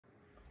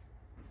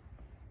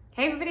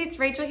Hey everybody, it's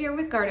Rachel here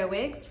with Gardeaux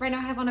wigs. Right now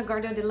I have on a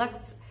Gardeaux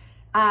Deluxe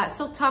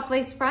silk top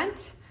lace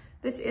front.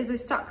 This is a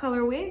stock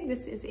color wig.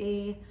 This is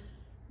a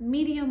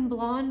medium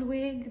blonde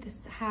wig.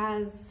 This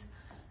has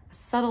a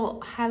subtle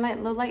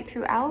highlight, low light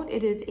throughout.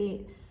 It is a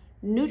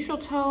neutral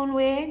tone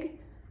wig.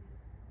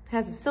 It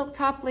has a silk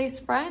top lace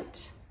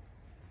front.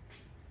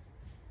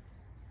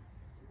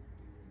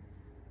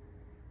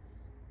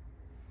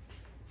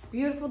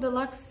 Beautiful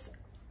deluxe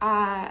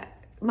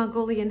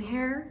Mongolian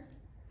hair.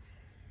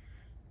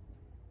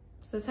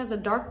 So this has a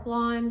dark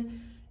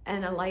blonde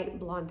and a light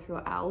blonde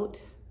throughout.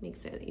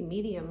 Makes it a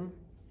medium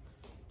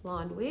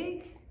blonde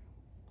wig.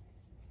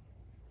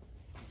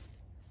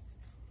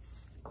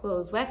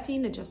 Closed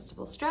wefting,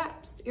 adjustable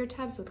straps, ear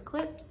tabs with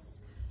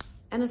clips,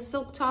 and a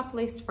silk top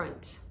lace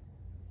front.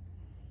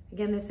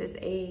 Again, this is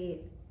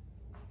a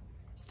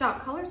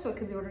stock color, so it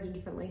can be ordered in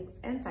different lengths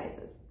and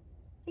sizes.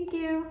 Thank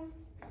you.